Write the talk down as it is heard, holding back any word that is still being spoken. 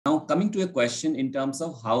coming to a question in terms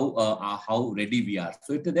of how ready we are.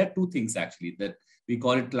 So there are two things actually that we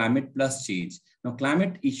call it climate plus change. Now,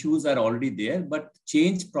 climate issues are already there, but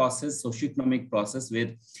change process, socioeconomic process,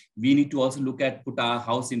 where we need to also look at put our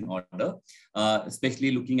house in order,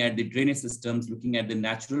 especially looking at the drainage systems, looking at the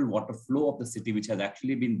natural water flow of the city, which has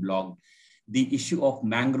actually been blocked. The issue of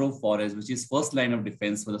mangrove forest, which is first line of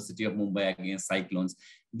defense for the city of Mumbai against cyclones.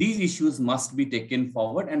 These issues must be taken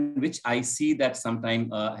forward, and which I see that sometime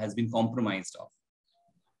has been compromised of.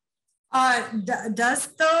 Does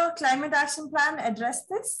the climate action plan address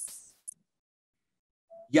this?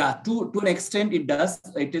 Yeah, to an extent it does.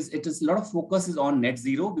 It is a lot of focus is on net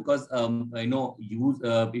zero because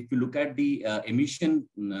if you look at the emission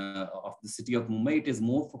of the city of Mumbai, it is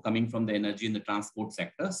more coming from the energy and the transport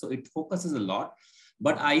sector. So it focuses a lot.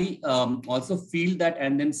 But I also feel that,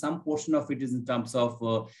 and then some portion of it is in terms of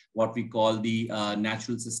what we call the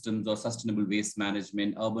natural systems or sustainable waste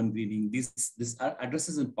management, urban greening. This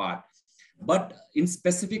addresses in part. But in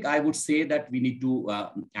specific, I would say that we need to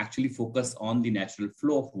actually focus on the natural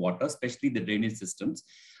flow of water, especially the drainage systems.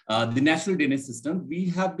 The natural drainage system, we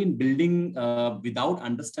have been building without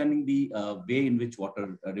understanding the way in which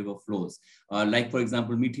water river flows. Like, for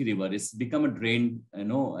example, Methi River, it's become a drain,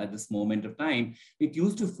 at this moment of time. It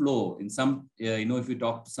used to flow in some, if you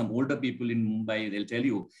talk to some older people in Mumbai, they'll tell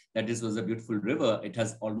you that this was a beautiful river. It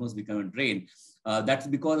has almost become a drain. That's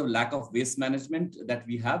because of lack of waste management that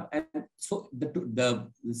we have. And so the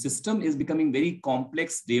system is becoming very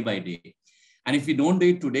complex day by day. And if we don't do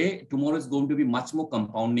it today, tomorrow is going to be much more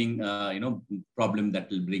compounding, problem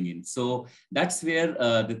that will bring in. So that's where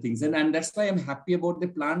the things, and that's why I'm happy about the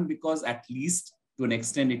plan, because at least to an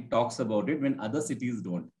extent it talks about it when other cities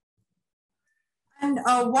don't. And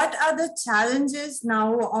what are the challenges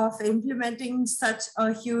now of implementing such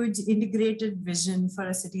a huge integrated vision for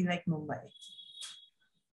a city like Mumbai?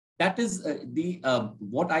 That is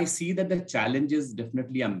what I see, that the challenges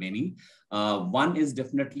definitely are many. One is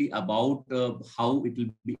definitely about how it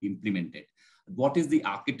will be implemented. What is the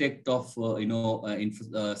architect of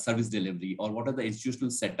service delivery, or what are the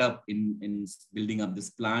institutional setup in building up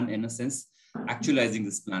this plan, in a sense, actualizing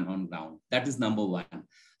this plan on ground. That is number one.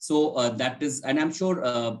 So that is, and I'm sure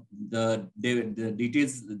the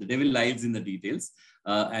details, the devil lies in the details.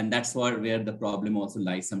 And that's where the problem also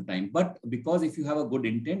lies sometimes. But because if you have a good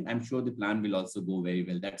intent, I'm sure the plan will also go very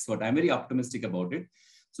well. That's what I'm very optimistic about it.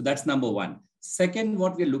 So that's number one. Second,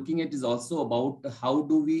 what we're looking at is also about how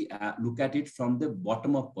do we look at it from the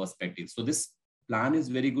bottom-up perspective. So this plan is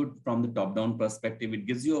very good from the top-down perspective. It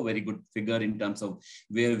gives you a very good figure in terms of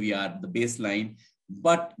where we are, the baseline.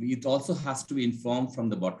 But it also has to be informed from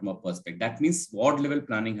the bottom-up perspective. That means ward-level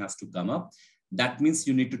planning has to come up. That means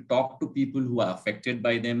you need to talk to people who are affected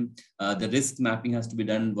by them. The risk mapping has to be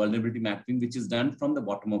done, vulnerability mapping, which is done from the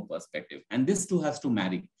bottom-up perspective. And this too has to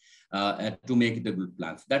marry to make it a good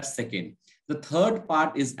plan. So that's second. The third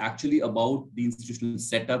part is actually about the institutional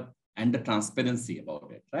setup and the transparency about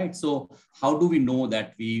it, right? So how do we know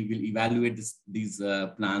that we will evaluate these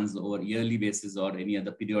plans over yearly basis or any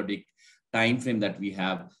other periodic time frame that we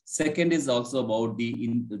have? Second is also about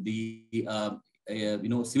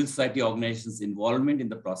civil society organizations' involvement in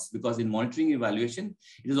the process, because in monitoring evaluation,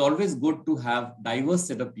 it is always good to have diverse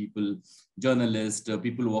set of people, journalists,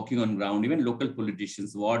 people working on ground, even local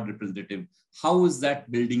politicians, ward representative. How is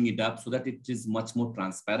that building it up so that it is much more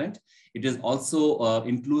transparent? It is also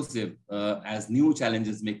inclusive as new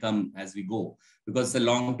challenges may come as we go, because it's a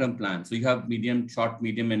long-term plan. So you have medium, short,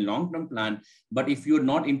 medium, and long-term plan. But if you're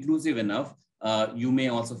not inclusive enough, you may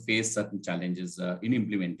also face certain challenges in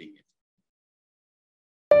implementing it.